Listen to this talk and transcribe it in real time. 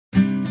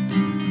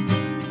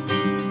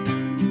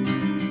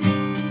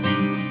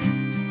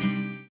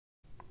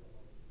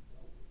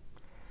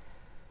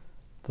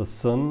The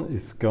sun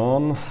is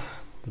gone,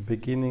 the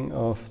beginning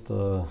of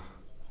the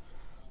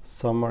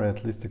summer,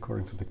 at least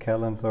according to the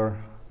calendar.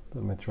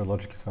 The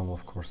meteorological summer,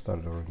 of course,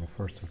 started already on the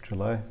 1st of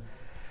July.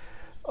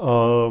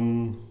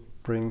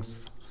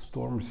 Brings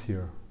storms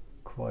here,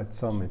 quite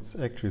some. It's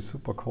actually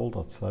super cold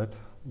outside.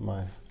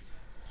 My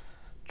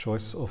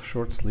choice of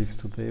short sleeves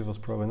today was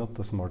probably not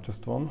the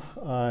smartest one.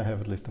 I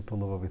have at least a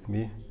pullover with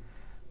me,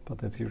 but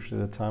that's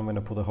usually the time when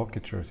I put a hockey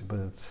jersey,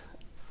 but it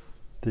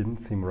didn't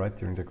seem right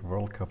during the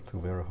World Cup to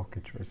wear a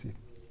hockey jersey.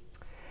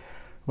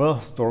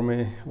 Well,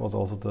 stormy was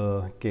also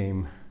the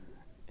game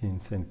in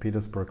St.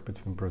 Petersburg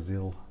between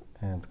Brazil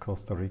and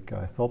Costa Rica.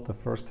 I thought the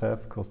first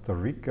half Costa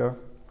Rica,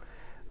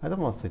 I don't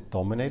want to say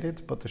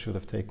dominated, but they should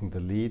have taken the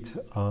lead.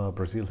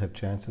 Brazil had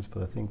chances,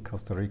 but I think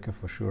Costa Rica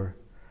for sure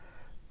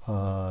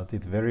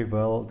did very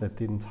well. They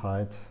didn't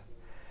hide.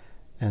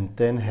 And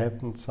then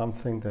happened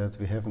something that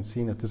we haven't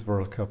seen at this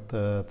World Cup,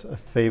 that a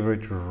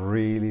favorite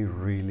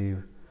really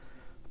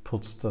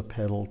puts the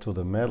pedal to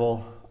the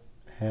metal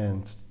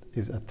and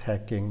is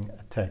attacking.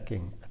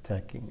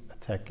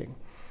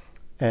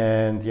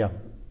 And yeah,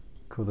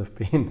 could have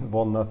been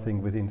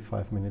 1-0 within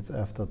 5 minutes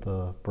after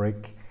the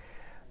break.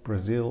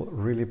 Brazil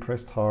really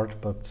pressed hard,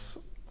 but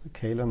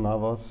Keylor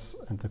Navas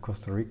and the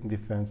Costa Rican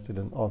defense did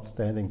an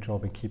outstanding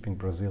job in keeping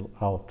Brazil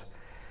out.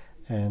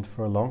 And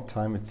for a long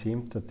time it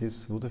seemed that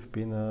this would have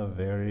been a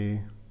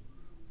very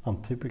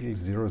untypical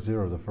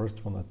 0-0, the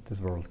first one at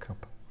this World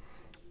Cup.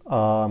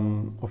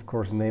 Of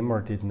course,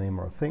 Neymar did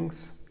Neymar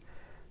things.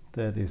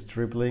 That is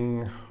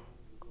dribbling,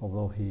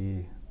 although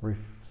he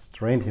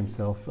restrained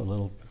himself a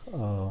little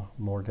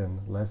more than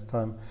last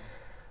time.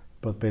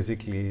 But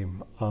basically,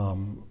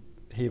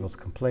 he was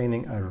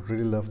complaining. I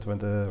really loved when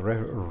the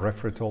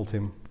referee told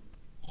him,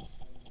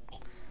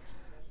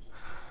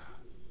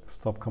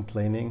 stop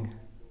complaining,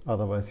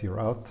 otherwise you're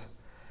out.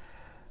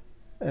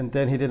 And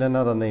then he did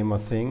another Neymar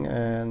thing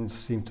and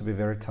seemed to be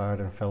very tired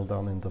and fell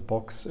down in the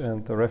box.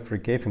 And the referee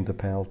gave him the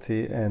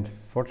penalty. And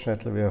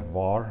fortunately, we have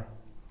VAR.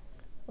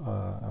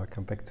 I'll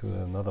come back to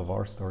another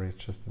VAR story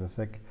just in a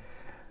sec,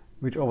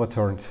 which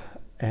overturned.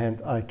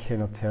 And I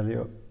cannot tell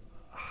you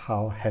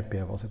how happy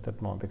I was at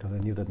that moment, because I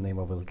knew that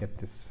Neymar will get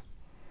this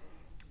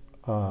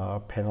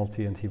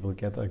penalty and he will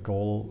get a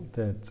goal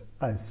that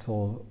I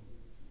so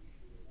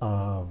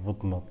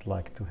would not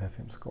like to have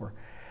him score.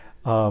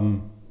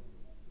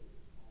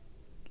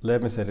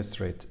 Let me say this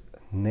straight.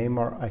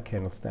 Neymar I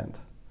cannot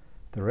stand.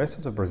 The rest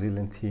of the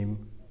Brazilian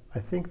team, I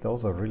think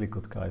those are really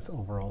good guys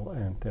overall,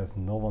 and there's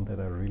no one that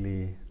I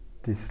really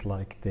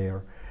dislike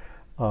there.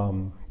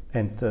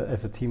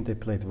 As a team they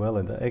played well,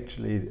 and I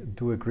actually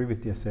do agree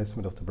with the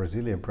assessment of the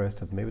Brazilian press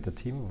that maybe the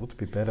team would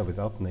be better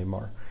without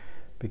Neymar,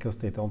 because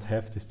they don't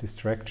have this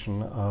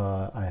distraction.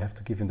 I have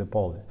to give him the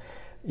ball.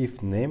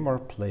 If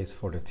Neymar plays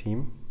for the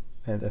team,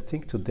 and I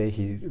think today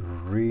he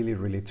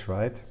really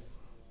tried,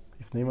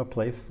 if Neymar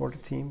plays for the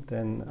team,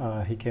 then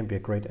he can be a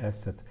great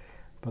asset.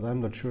 But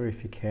I'm not sure if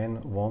he can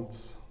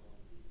once.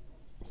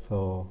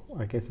 So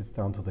I guess it's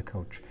down to the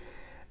coach.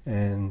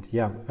 And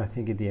yeah, I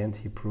think in the end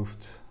he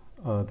proved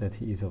that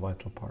he is a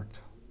vital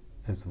part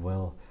as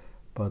well.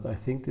 But I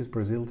think this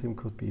Brazil team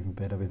could be even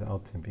better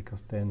without him,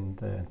 because then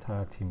the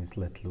entire team is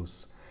let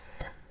loose.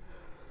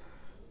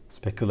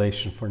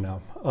 Speculation for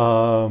now.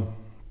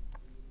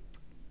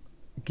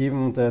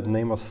 Given that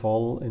Neymar's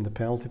fall in the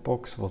penalty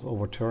box was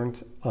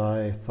overturned,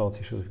 I thought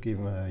he should have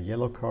given a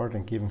yellow card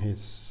and given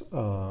his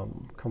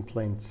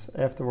complaints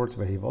afterwards,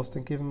 where he was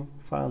then given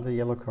finally a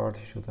yellow card.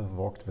 He should have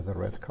walked with a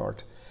red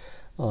card.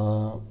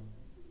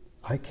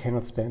 I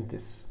cannot stand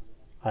this.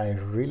 I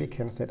really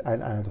cannot stand. I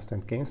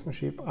understand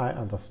gamesmanship. I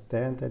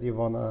understand that you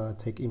want to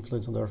take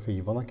influence on the referee,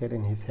 you want to get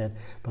in his head,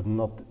 but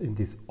not in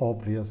this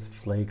obvious,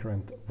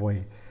 flagrant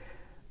way.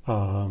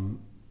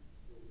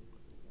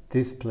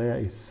 This player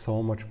is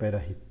so much better.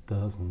 He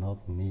does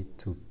not need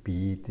to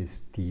be this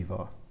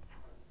diva.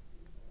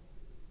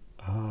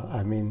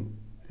 I mean,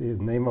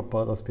 Neymar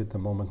bothers me at the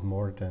moment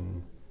more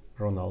than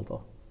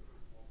Ronaldo.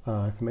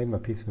 I've made my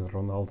peace with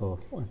Ronaldo,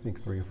 I think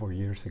 3 or 4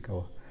 years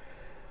ago.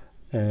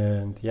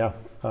 And yeah,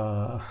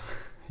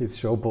 his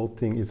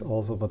showboating is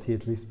also, but he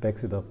at least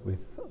backs it up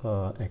with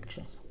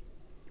actions.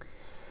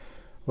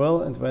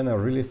 Well, and when I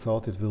really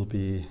thought it will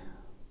be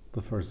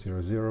the first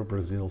 0-0,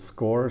 Brazil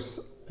scores,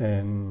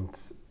 and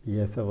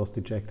yes, I was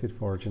dejected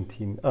for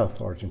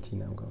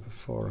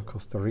for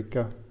Costa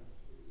Rica.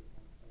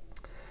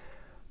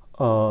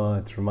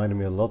 It reminded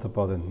me a lot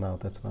about it now.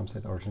 That's why I'm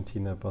saying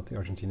Argentina, about the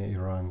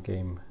Argentina-Iran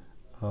game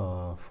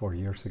 4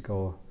 years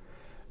ago,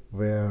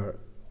 where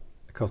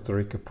Costa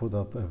Rica put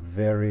up a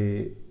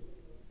very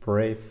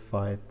brave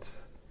fight,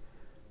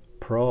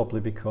 probably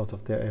because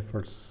of their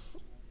efforts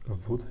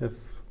would have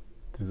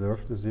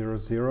deserved a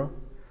 0-0.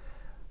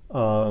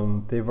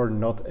 They were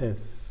not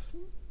as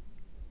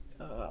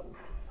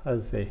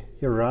I'd say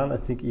Iran, I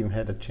think, even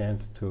had a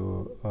chance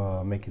to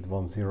make it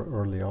 1-0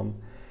 early on,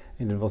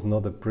 and it was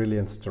not a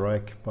brilliant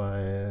strike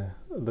by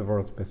the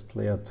world's best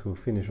player to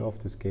finish off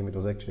this game. It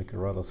was actually a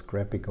rather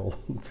scrappy goal,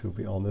 to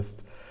be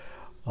honest,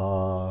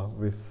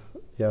 with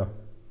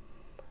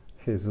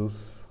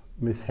Jesus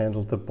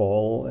mishandled the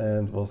ball,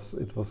 and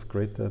it was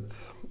great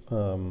that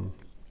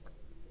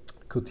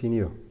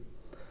Coutinho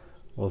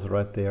was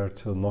right there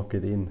to knock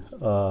it in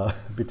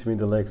between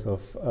the legs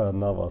of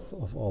Navas,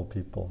 of all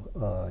people.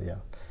 Yeah,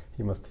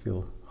 he must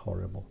feel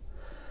horrible.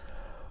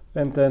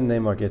 And then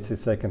Neymar gets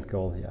his second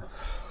goal. Yeah,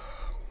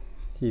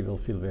 he will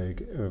feel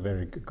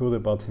very good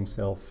about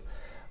himself.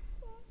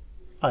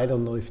 I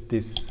don't know if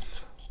this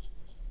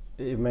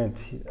it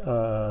meant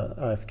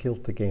I've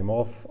killed the game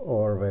off,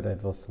 or whether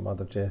it was some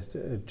other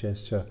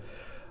gesture.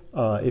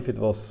 If it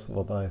was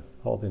what I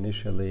thought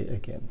initially,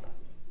 again,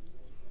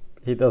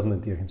 he doesn't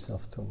endear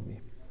himself to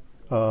me.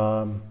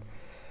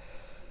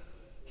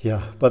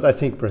 Yeah, but I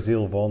think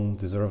Brazil won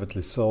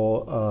deservedly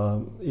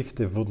so. If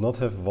they would not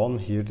have won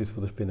here, this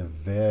would have been a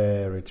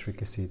very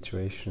tricky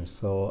situation.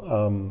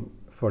 So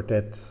for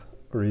that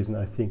reason,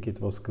 I think it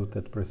was good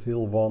that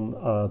Brazil won.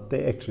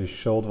 They actually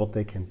showed what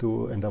they can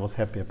do, and I was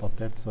happy about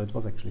that. So it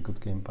was actually a good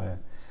game by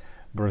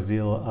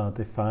Brazil.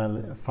 They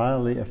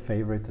finally a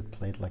favorite that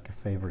played like a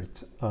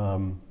favorite.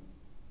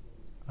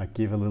 I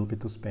give a little bit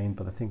to Spain,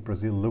 but I think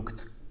Brazil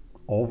looked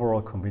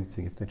overall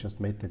convincing. If they just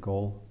made the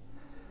goal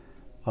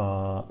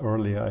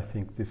earlier, I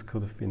think this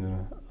could have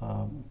been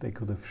they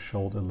could have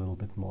showed a little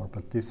bit more.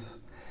 But this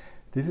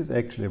is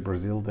actually a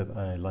Brazil that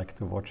I like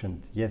to watch.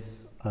 And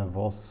yes, I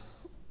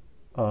was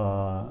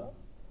a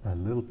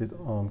little bit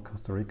on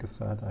Costa Rica's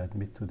side, I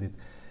admit to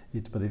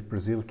it. But if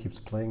Brazil keeps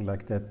playing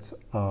like that,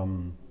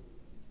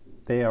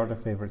 they are the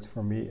favorites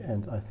for me,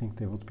 and I think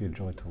they would be a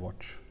joy to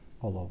watch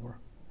all over.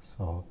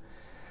 So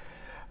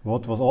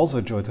what was also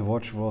a joy to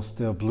watch was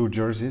the blue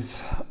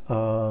jerseys,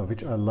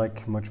 which I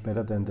like much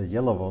better than the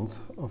yellow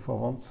ones for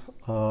once.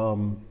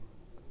 Yeah,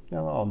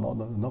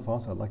 no for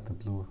once, I like the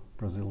blue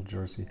Brazil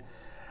jersey.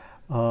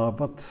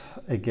 But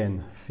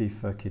again,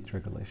 FIFA kit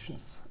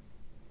regulations.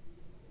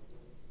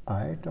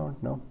 I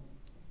don't know.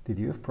 Did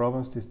you have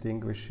problems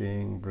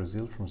distinguishing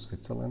Brazil from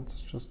Switzerland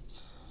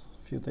just a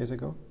few days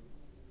ago?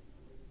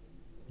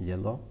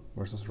 Yellow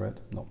versus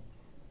red? No,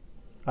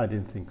 I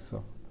didn't think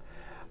so.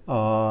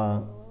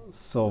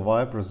 So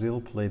why Brazil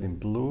played in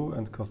blue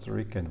and Costa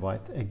Rica in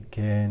white?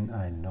 Again,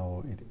 I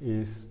know it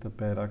is the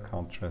better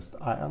contrast.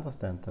 I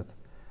understand that.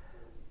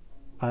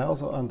 I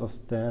also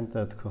understand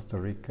that Costa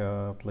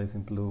Rica plays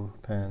in blue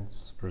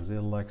pants,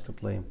 Brazil likes to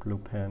play in blue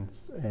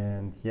pants,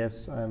 and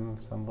yes, I'm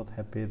somewhat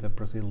happy that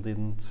Brazil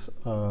didn't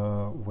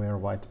wear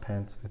white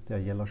pants with their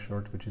yellow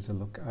shirt, which is a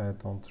look I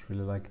don't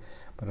really like,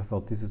 but I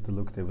thought this is the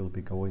look they will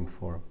be going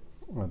for.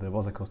 There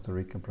was a Costa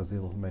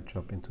Rica-Brazil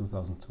matchup in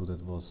 2002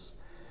 that was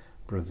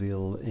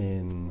Brazil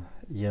in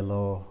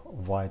yellow,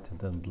 white and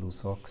then blue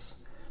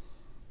socks,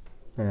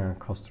 and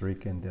Costa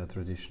Rica in their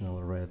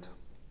traditional red,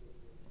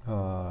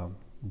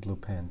 blue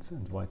pants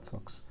and white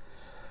socks.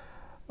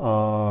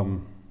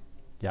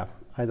 Yeah,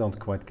 I don't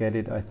quite get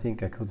it. I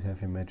think I could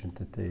have imagined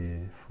that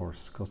they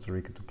forced Costa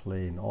Rica to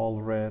play in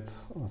all red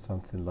or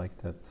something like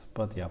that.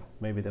 But yeah,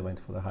 maybe they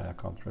went for the higher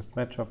contrast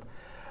matchup.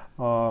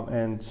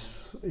 And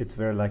it's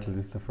very likely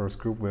this is the first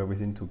group where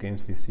within 2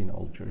 games we've seen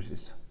all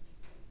jerseys.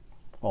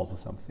 Also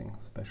something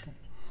special.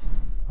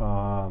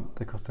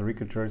 The Costa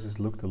Rica jerseys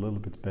looked a little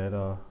bit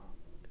better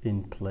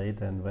in play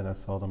than when I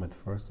saw them at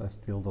first. I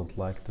still don't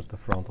like that the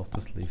front of the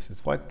sleeves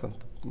is white and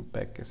the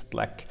back is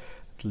black.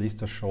 At least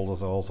the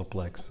shoulders are also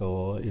black,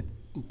 so it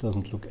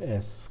doesn't look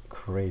as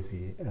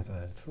crazy as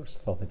I at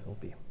first thought it will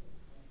be.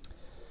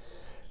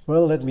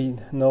 Well, let me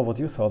know what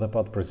you thought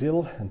about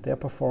Brazil and their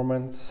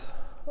performance.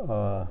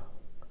 You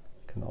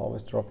can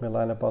always drop me a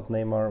line about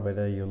Neymar,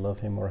 whether you love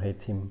him or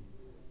hate him.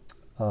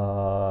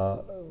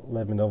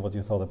 Let me know what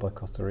you thought about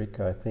Costa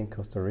Rica. I think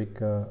Costa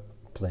Rica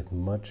played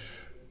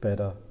much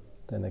better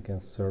than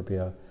against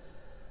Serbia.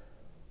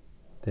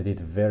 They did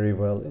very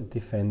well in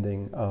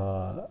defending.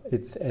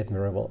 It's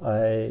admirable.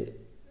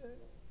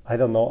 I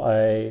don't know,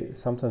 I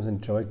sometimes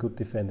enjoy good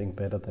defending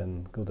better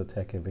than good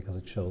attacking because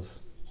it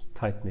shows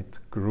tight-knit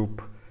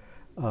group.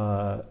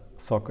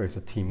 Soccer is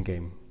a team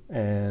game,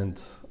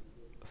 and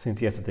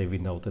since yesterday we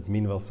know that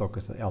meanwhile soccer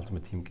is the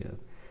ultimate team game.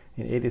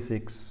 In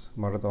 '86,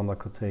 Maradona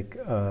could take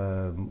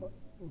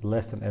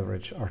less than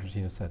average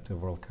Argentina side to a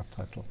World Cup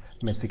title.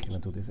 Messi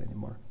cannot do this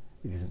anymore.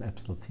 It is an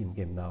absolute team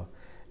game now.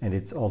 And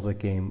it's also a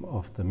game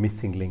of the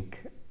missing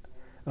link,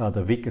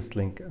 the weakest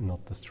link,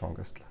 not the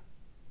strongest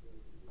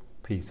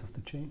piece of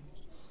the chain.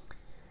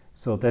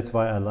 So that's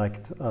why I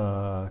liked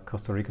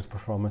Costa Rica's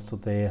performance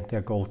today.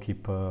 Their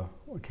goalkeeper,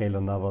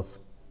 Keylor Navas,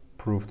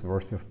 proved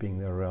worthy of being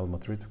their Real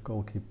Madrid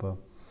goalkeeper.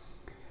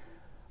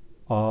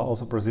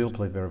 Also, Brazil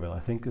played very well. I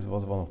think this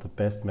was one of the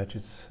best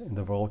matches in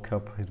the World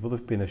Cup. It would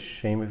have been a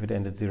shame if it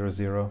ended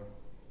 0-0,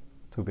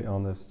 to be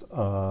honest.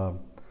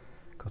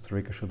 Costa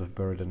Rica should have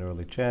buried an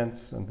early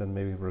chance, and then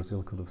maybe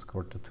Brazil could have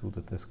scored the 2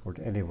 that they scored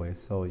anyway.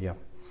 So yeah,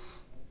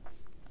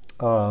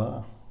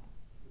 it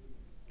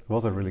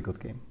was a really good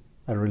game.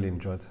 I really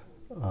enjoyed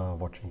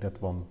watching that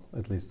one,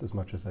 at least as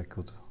much as I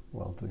could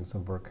while doing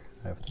some work.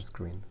 I have the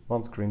screen.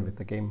 One screen with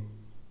the game,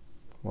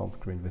 one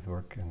screen with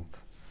work and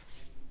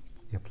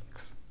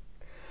earplugs.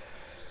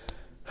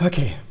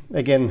 Okay,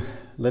 again,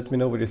 let me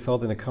know what you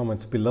thought in the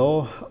comments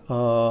below.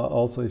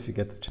 Also, if you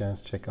get the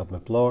chance, check out my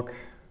blog.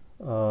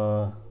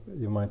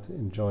 You might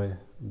enjoy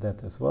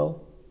that as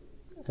well.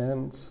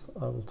 And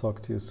I will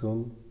talk to you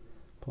soon.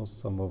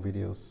 Post some more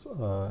videos,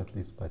 at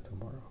least by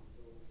tomorrow.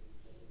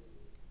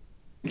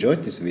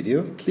 Enjoyed this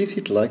video? Please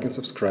hit like and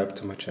subscribe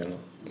to my channel.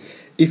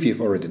 If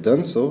you've already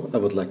done so, I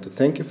would like to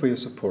thank you for your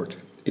support.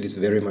 It is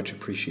very much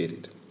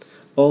appreciated.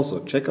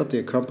 Also, check out the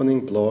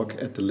accompanying blog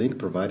at the link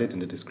provided in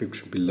the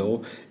description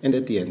below and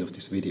at the end of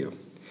this video.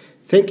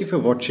 Thank you for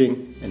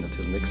watching, and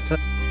until next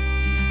time.